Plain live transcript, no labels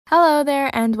Hello there,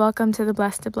 and welcome to the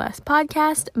Blessed to Bless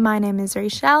podcast. My name is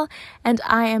Rachel, and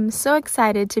I am so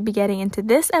excited to be getting into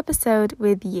this episode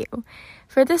with you.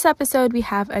 For this episode, we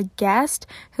have a guest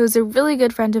who's a really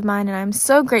good friend of mine, and I'm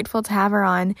so grateful to have her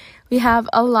on. We have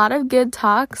a lot of good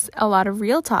talks, a lot of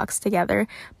real talks together,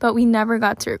 but we never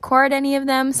got to record any of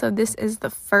them, so this is the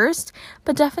first,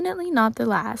 but definitely not the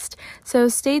last. So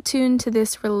stay tuned to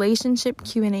this relationship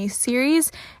Q&A series,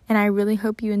 and I really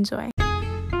hope you enjoy.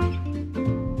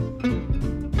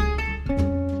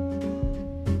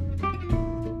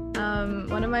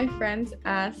 One of my friends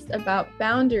asked about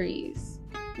boundaries.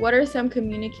 What are some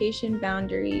communication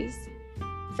boundaries?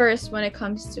 First, when it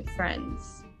comes to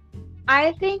friends.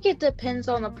 I think it depends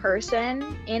on the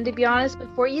person. And to be honest,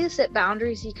 before you set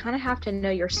boundaries, you kind of have to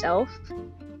know yourself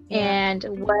and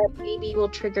what maybe will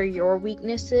trigger your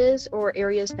weaknesses or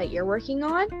areas that you're working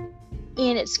on.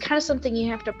 And it's kind of something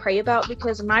you have to pray about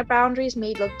because my boundaries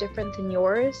may look different than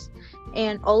yours.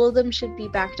 And all of them should be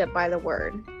backed up by the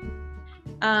word.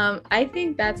 I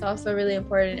think that's also really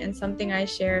important and something I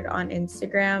shared on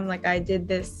Instagram. Like I did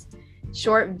this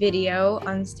short video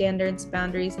on standards,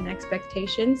 boundaries, and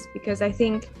expectations because I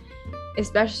think,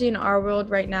 especially in our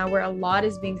world right now where a lot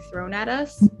is being thrown at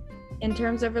us in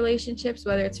terms of relationships,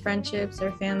 whether it's friendships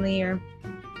or family or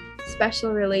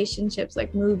special relationships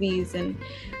like movies and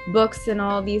books and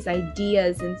all these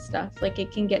ideas and stuff, like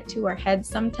it can get to our heads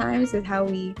sometimes with how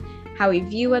we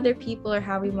view other people or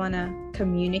how we want to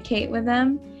communicate with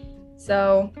them.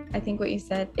 So I think what you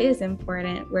said is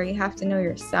important, where you have to know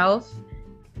yourself.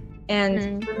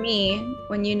 And for me,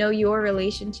 when you know your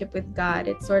relationship with God,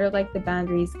 it's sort of like the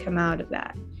boundaries come out of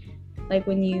that. Like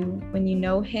when you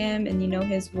know him and you know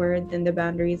his word, then the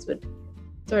boundaries would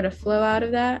sort of flow out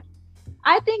of that.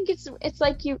 I think it's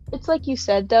like you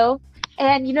said though.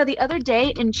 And the other day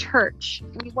in church,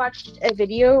 we watched a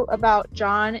video about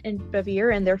John and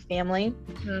Bevere and their family.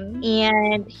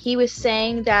 And he was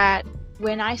saying that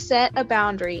when I set a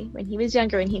boundary, when he was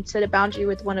younger and he'd set a boundary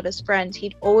with one of his friends,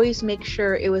 he'd always make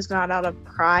sure it was not out of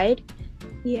pride.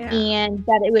 And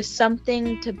that it was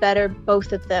something to better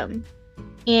both of them.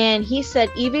 And he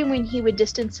said even when he would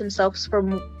distance himself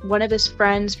from one of his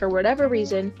friends for whatever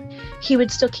reason, he would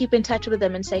still keep in touch with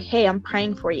them and say, hey, I'm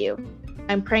praying for you.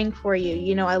 I'm praying for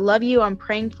you. I love you. I'm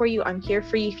praying for you. I'm here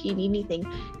for you if you need anything,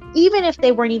 even if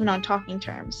they weren't even on talking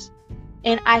terms.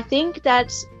 And I think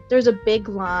there's a big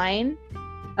line.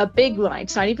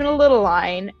 It's not even a little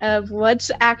line of what's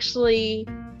actually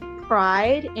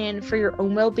pride and for your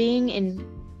own well-being and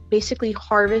basically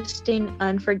harvesting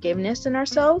unforgiveness in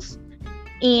ourselves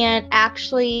and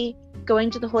actually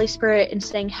going to the Holy Spirit and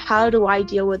saying, how do I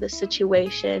deal with this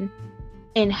situation?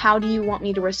 And how do you want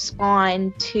me to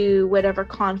respond to whatever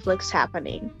conflict's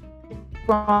happening?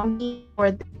 Wrong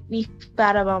or me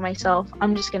bad about myself,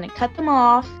 I'm just going to cut them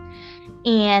off.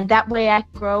 And that way I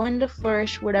grow and to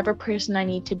flourish whatever person I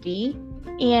need to be.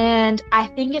 And I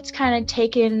think it's kind of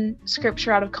taken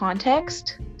scripture out of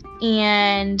context.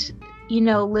 And,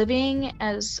 living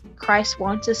as Christ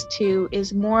wants us to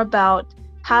is more about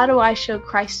how do I show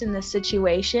Christ in this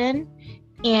situation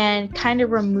and kind of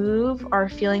remove our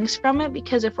feelings from it,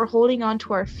 because if we're holding on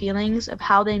to our feelings of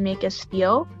how they make us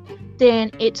feel, then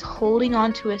it's holding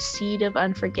on to a seed of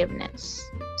unforgiveness.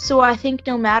 So I think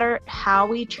no matter how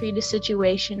we treat a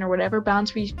situation or whatever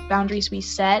boundaries we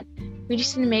set, we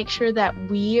just need to make sure that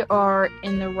we are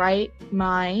in the right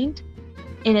mind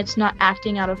and it's not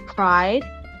acting out of pride,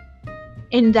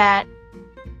 and that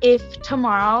if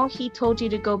tomorrow he told you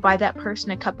to go buy that person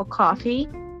a cup of coffee,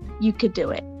 you could do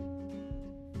it.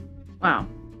 Wow.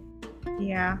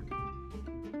 Yeah.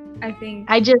 I think...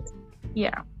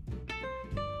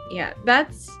 Yeah,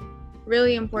 that's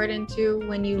really important too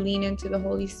when you lean into the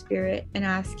Holy Spirit and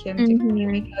ask him to come,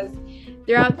 because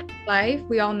throughout life,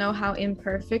 we all know how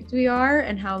imperfect we are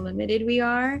and how limited we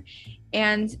are.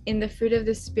 And in the fruit of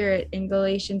the Spirit in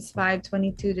Galatians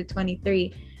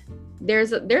 5:22-23,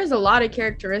 there's a lot of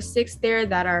characteristics there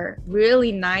that are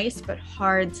really nice but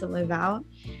hard to live out.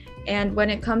 And when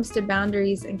it comes to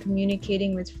boundaries and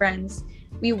communicating with friends,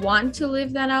 we want to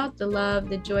live that out, the love,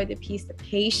 the joy, the peace, the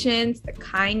patience, the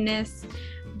kindness.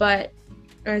 But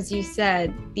as you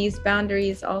said, these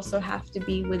boundaries also have to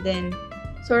be within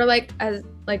sort of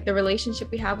like the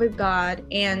relationship we have with God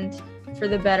and for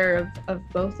the better of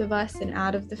both of us, and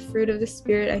out of the fruit of the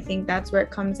Spirit. I think that's where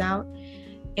it comes out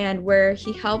and where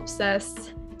he helps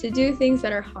us to do things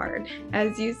that are hard.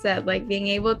 As you said, like being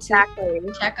able to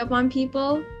check up on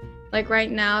people. Like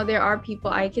right now, there are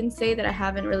people I can say that I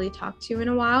haven't really talked to in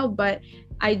a while, but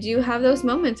I do have those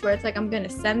moments where it's like I'm going to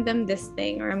send them this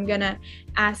thing or I'm going to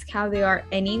ask how they are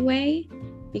anyway.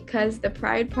 because the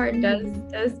pride part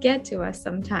does get to us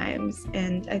sometimes,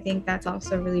 and I think that's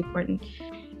also really important.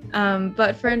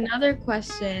 But for another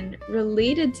question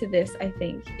related to this, I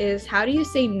think, is how do you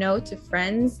say no to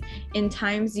friends in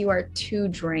times you are too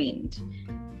drained?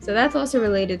 So that's also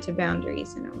related to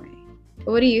boundaries in a way.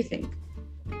 But what do you think?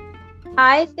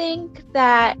 I think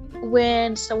that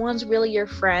when someone's really your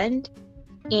friend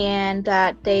and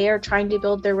that they are trying to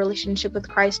build their relationship with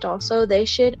Christ also, they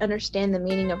should understand the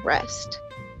meaning of rest.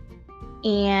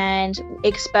 And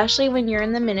especially when you're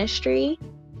in the ministry,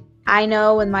 I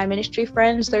know with my ministry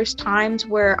friends, there's times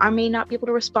where I may not be able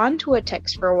to respond to a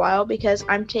text for a while because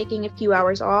I'm taking a few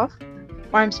hours off,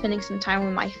 or I'm spending some time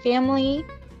with my family,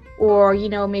 or,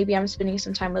 maybe I'm spending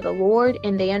some time with the Lord,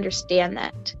 and they understand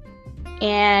that.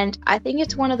 And I think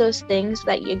it's one of those things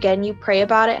that, you pray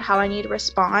about it, how I need to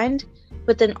respond,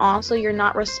 but then also you're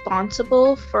not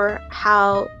responsible for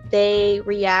how they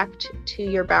react to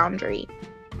your boundary.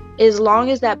 As long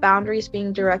as that boundary is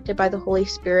being directed by the Holy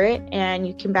Spirit and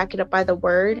you can back it up by the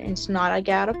word and it's not like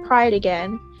out of pride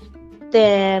again,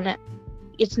 then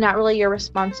it's not really your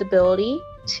responsibility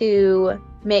to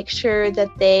make sure that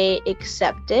they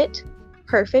accept it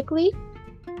perfectly.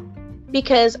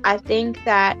 Because I think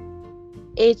that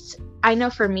I know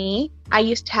for me, I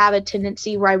used to have a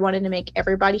tendency where I wanted to make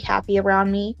everybody happy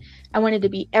around me. I wanted to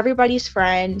be everybody's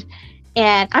friend.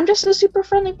 And I'm just a super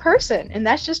friendly person, and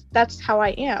that's how I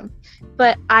am.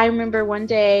 But I remember one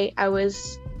day I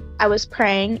was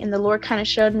praying, and the Lord kind of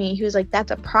showed me. He was like,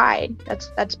 "That's a pride.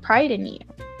 That's pride in you."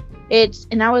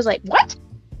 And I was like, "What?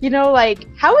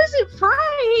 How is it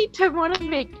pride to want to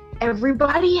make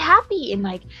everybody happy and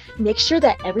make sure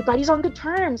that everybody's on good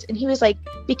terms?" And he was like,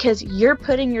 "Because you're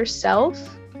putting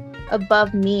yourself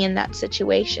above me in that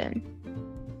situation."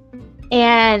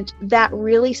 And that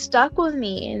really stuck with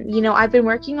me. And, I've been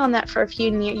working on that for a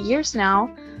few years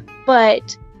now,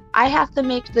 but I have to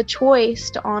make the choice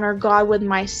to honor God with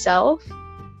myself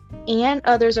and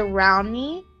others around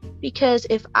me. Because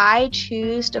if I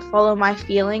choose to follow my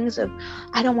feelings of,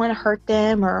 I don't want to hurt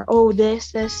them, or, oh,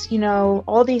 this,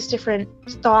 all these different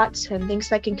thoughts and things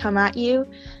that can come at you,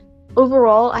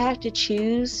 overall, I have to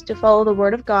choose to follow the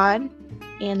Word of God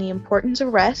and the importance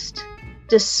of rest,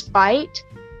 despite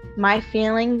my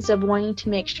feelings of wanting to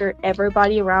make sure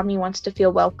everybody around me wants to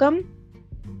feel welcome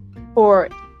or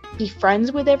be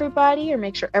friends with everybody or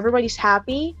make sure everybody's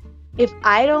happy. If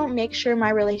I don't make sure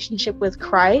my relationship with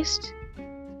Christ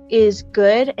is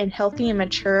good and healthy and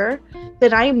mature,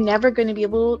 then I am never going to be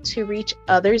able to reach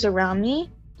others around me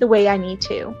the way I need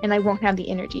to, and I won't have the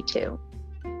energy to.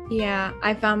 Yeah,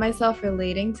 I found myself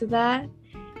relating to that.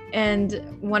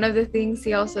 And one of the things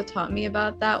he also taught me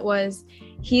about that was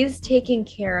he's taking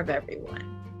care of everyone.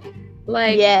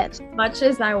 Yes. As much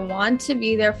as I want to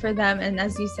be there for them, and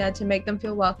as you said, to make them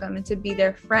feel welcome and to be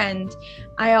their friend,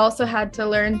 I also had to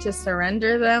learn to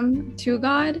surrender them to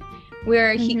God,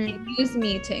 where he can use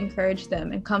me to encourage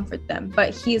them and comfort them,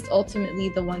 but he's ultimately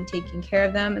the one taking care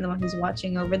of them and the one who's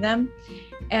watching over them.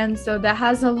 And so that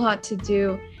has a lot to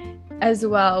do as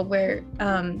well, where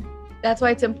that's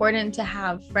why it's important to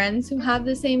have friends who have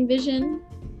the same vision.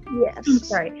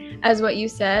 Yes. As what you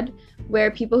said,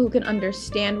 where people who can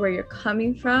understand where you're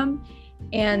coming from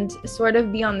and sort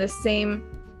of be on the same,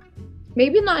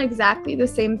 maybe not exactly the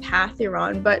same path you're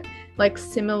on, but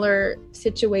similar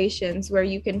situations where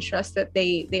you can trust that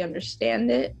they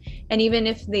understand it. And even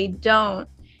if they don't,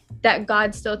 that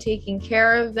God's still taking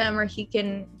care of them, or he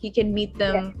can meet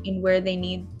them in where they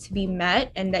need to be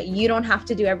met, and that you don't have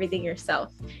to do everything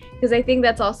yourself. Because I think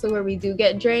that's also where we do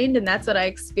get drained, and that's what I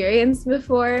experienced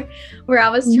before, where I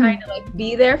was trying to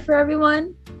be there for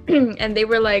everyone and they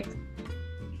were like,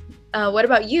 what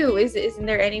about you? Isn't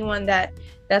there anyone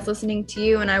that's listening to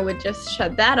you? And I would just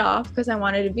shut that off because I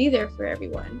wanted to be there for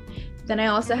everyone. Then I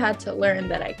also had to learn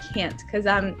that I can't, because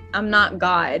I'm not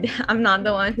God. I'm not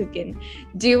the one who can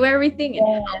do everything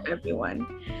and help everyone.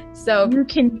 So you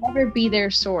can never be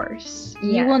their source.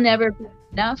 You will never be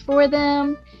enough for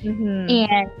them.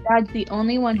 And God's the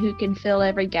only one who can fill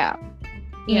every gap.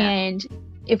 And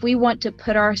if we want to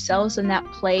put ourselves in that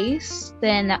place,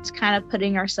 then that's kind of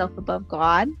putting ourselves above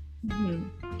God.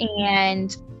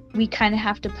 And we kind of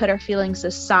have to put our feelings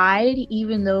aside,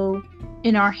 even though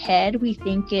in our head we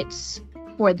think it's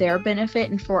for their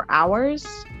benefit and for ours.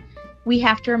 We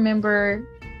have to remember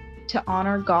to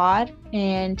honor God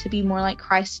and to be more like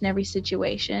Christ in every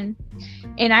situation.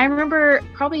 And I remember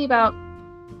probably about,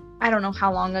 I don't know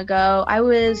how long ago, I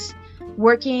was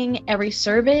working every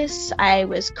service. I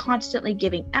was constantly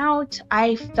giving out.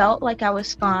 I felt like I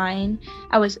was fine.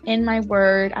 I was in my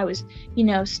word. I was,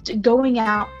 going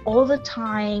out all the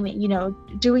time,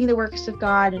 doing the works of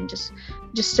God and just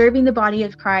just serving the body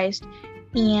of Christ.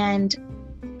 And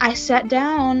I sat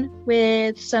down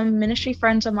with some ministry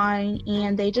friends of mine,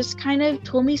 and they just kind of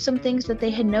told me some things that they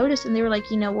had noticed, and they were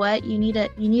like, you know what, you need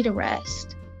a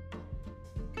rest.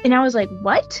 And I was like,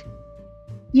 what?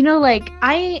 Like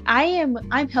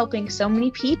I'm helping so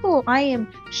many people. I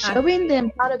am showing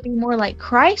them how to be more like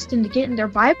Christ and to get in their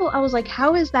Bible. I was like,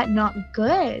 how is that not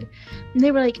good? And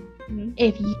they were like,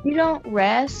 if you don't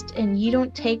rest and you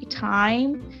don't take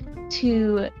time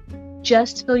to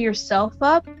just fill yourself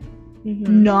up,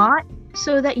 not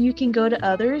so that you can go to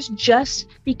others, just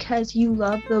because you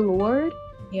love the Lord,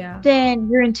 then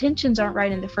your intentions aren't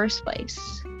right in the first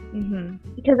place.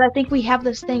 Because I think we have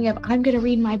this thing of, I'm going to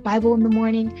read my Bible in the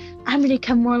morning, I'm going to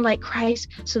become more like Christ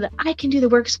so that I can do the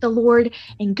works of the Lord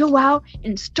and go out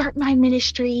and start my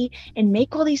ministry and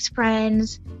make all these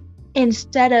friends,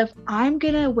 instead of, I'm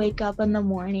going to wake up in the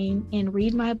morning and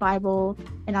read my Bible,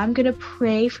 and I'm going to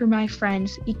pray for my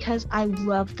friends because I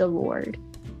love the Lord.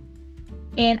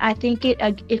 And I think it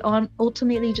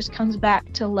ultimately just comes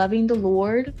back to loving the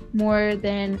Lord more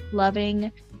than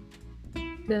loving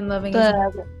loving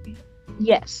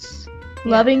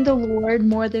the Lord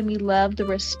more than we love the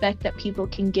respect that people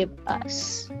can give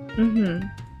us.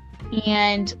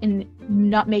 And in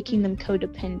not making them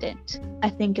codependent, I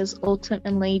think is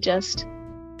ultimately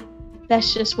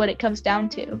that's just what it comes down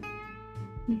to.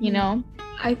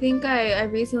 I think I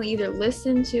recently either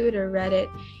listened to it or read it,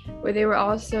 where they were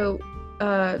also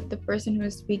the person who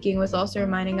was speaking was also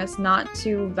reminding us not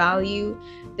to value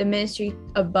the ministry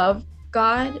above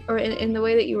God, or in the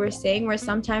way that you were saying, where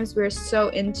sometimes we're so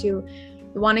into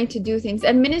wanting to do things,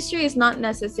 and ministry is not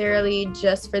necessarily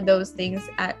just for those things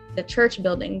at the church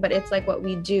building, but it's like what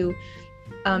we do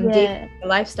daily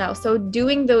lifestyle. So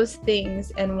doing those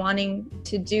things and wanting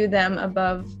to do them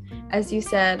above, as you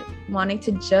said, wanting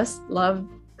to just love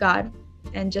God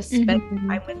and just spend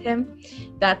time with him,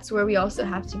 that's where we also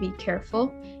have to be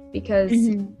careful, because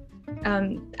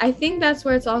I think that's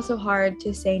where it's also hard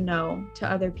to say no to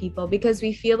other people, because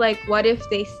we feel like, what if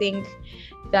they think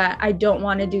that I don't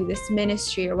want to do this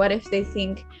ministry, or what if they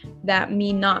think that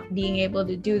me not being able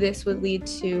to do this would lead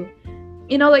to,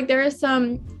 like there are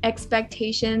some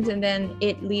expectations, and then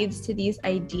it leads to these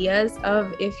ideas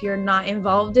of, if you're not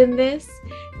involved in this,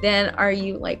 then are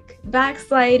you like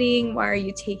backsliding? Why are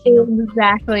you taking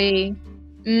exactly?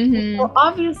 So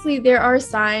obviously there are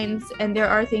signs and there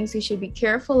are things we should be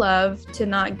careful of to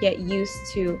not get used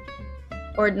to,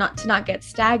 or not get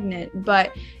stagnant.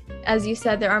 But as you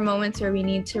said, there are moments where we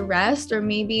need to rest, or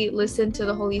maybe listen to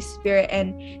the Holy Spirit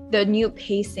and the new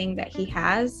pacing that he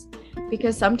has,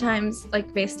 because sometimes,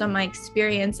 like based on my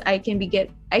experience, I can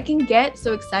get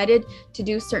so excited to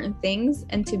do certain things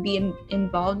and to be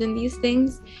involved in these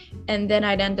things, and then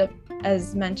I'd end up,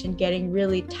 as mentioned, getting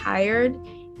really tired.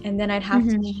 And then I'd have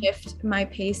to shift my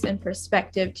pace and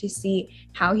perspective to see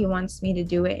how he wants me to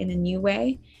do it in a new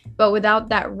way. But without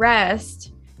that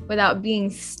rest, without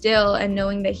being still and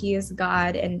knowing that he is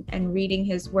God, and reading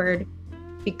his word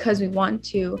because we want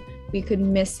to, we could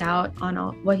miss out on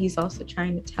what he's also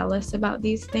trying to tell us about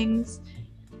these things.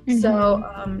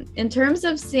 So in terms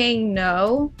of saying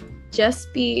no,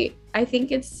 I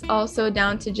think it's also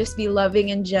down to just be loving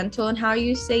and gentle in how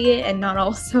you say it, and not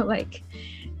also like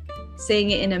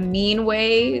saying it in a mean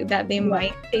way that they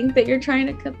might think that you're trying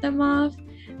to cut them off.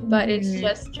 But it's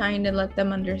just trying to let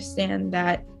them understand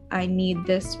that I need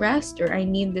this rest, or I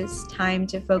need this time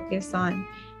to focus on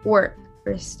work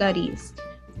or studies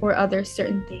or other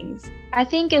certain things. I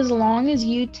think as long as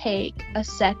you take a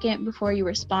second before you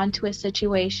respond to a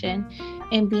situation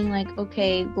and being like,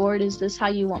 okay, Lord, is this how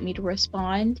you want me to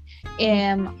respond?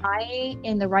 Am I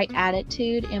in the right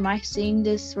attitude? Am I seeing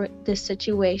this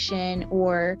situation,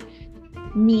 or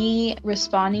me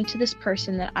responding to this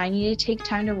person, that I need to take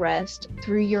time to rest,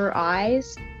 through your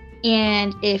eyes?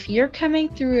 And if you're coming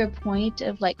through a point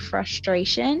of like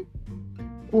frustration,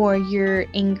 or you're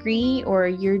angry, or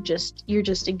you're just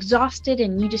exhausted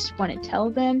and you just want to tell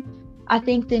them, I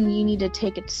think then you need to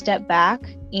take a step back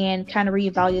and kind of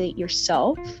reevaluate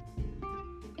yourself.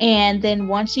 And then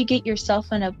once you get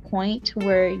yourself in a point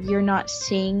where you're not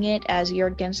seeing it as you're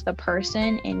against the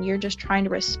person, and you're just trying to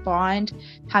respond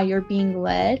how you're being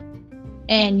led,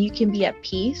 and you can be at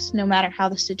peace no matter how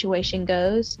the situation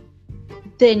goes,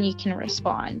 then you can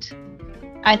respond.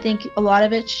 I think a lot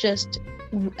of it's just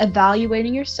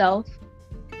evaluating yourself.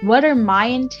 What are my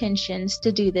intentions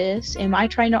to do this? Am I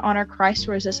trying to honor Christ,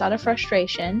 or is this out of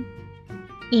frustration?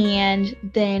 And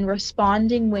then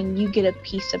responding when you get a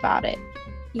peace about it.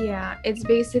 Yeah, it's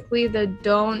basically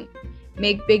don't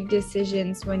make big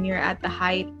decisions when you're at the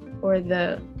height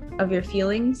of your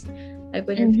feelings. Like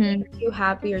when you're feeling too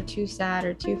happy or too sad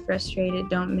or too frustrated,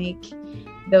 don't make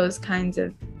those kinds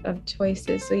of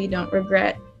choices so you don't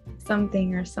regret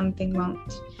something, or something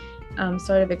won't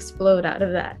sort of explode out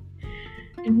of that.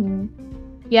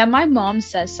 Yeah, my mom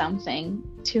says something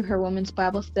to her women's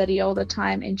Bible study all the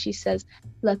time, and she says,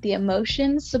 let the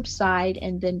emotions subside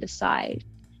and then decide.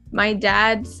 My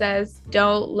dad says,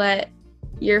 don't let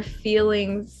your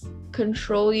feelings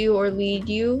control you or lead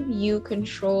you. You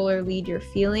control or lead your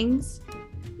feelings.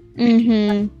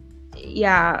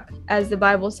 Yeah, as the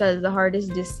Bible says, the heart is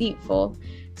deceitful.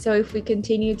 So if we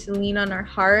continue to lean on our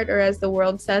heart, or as the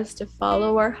world says, to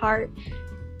follow our heart,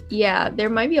 yeah, there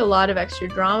might be a lot of extra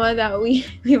drama that we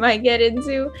might get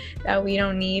into that we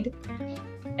don't need.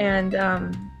 And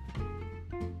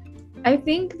I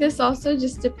think this also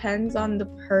just depends on the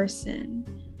person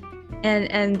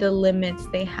and the limits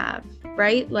they have,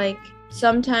 right? Like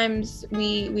sometimes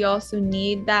we also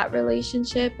need that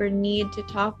relationship, or need to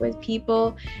talk with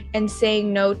people, and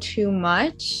saying no too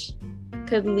much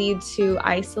could lead to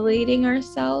isolating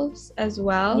ourselves as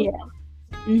well.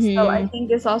 So I think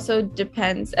this also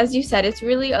depends. As you said, it's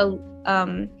really a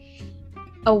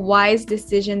wise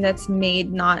decision that's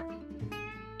made not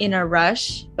in a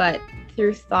rush, but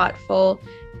through thoughtful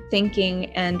thinking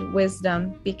and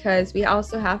wisdom, because we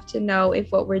also have to know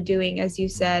if what we're doing, as you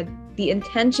said, the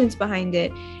intentions behind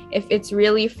it, if it's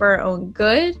really for our own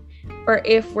good, or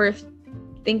if we're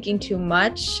thinking too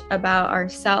much about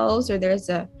ourselves, or there's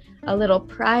a little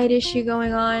pride issue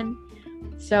going on.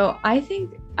 So I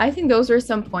think those were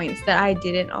some points that I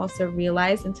didn't also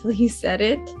realize until you said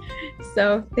it.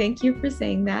 So thank you for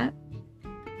saying that.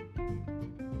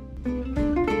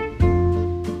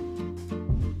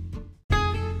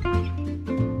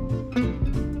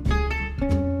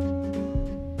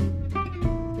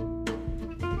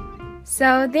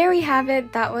 So there we have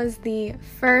it. That was the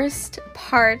first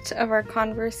part of our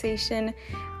conversation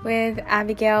with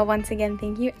Abigail. Once again,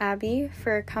 thank you, Abby,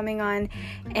 for coming on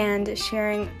and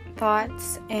sharing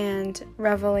thoughts and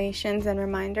revelations and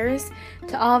reminders.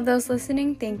 To all of those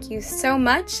listening, thank you so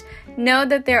much. Know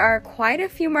that there are quite a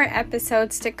few more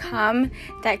episodes to come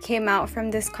that came out from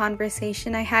this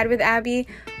conversation I had with Abby.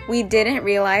 We didn't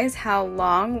realize how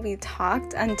long we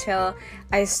talked until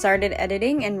I started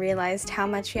editing and realized how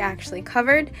much we actually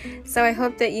covered. So I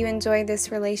hope that you enjoy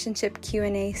this relationship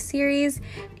Q&A series.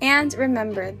 And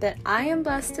remember that I am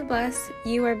blessed to bless,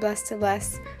 you are blessed to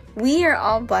bless, we are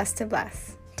all blessed to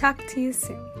bless. Talk to you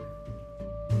soon.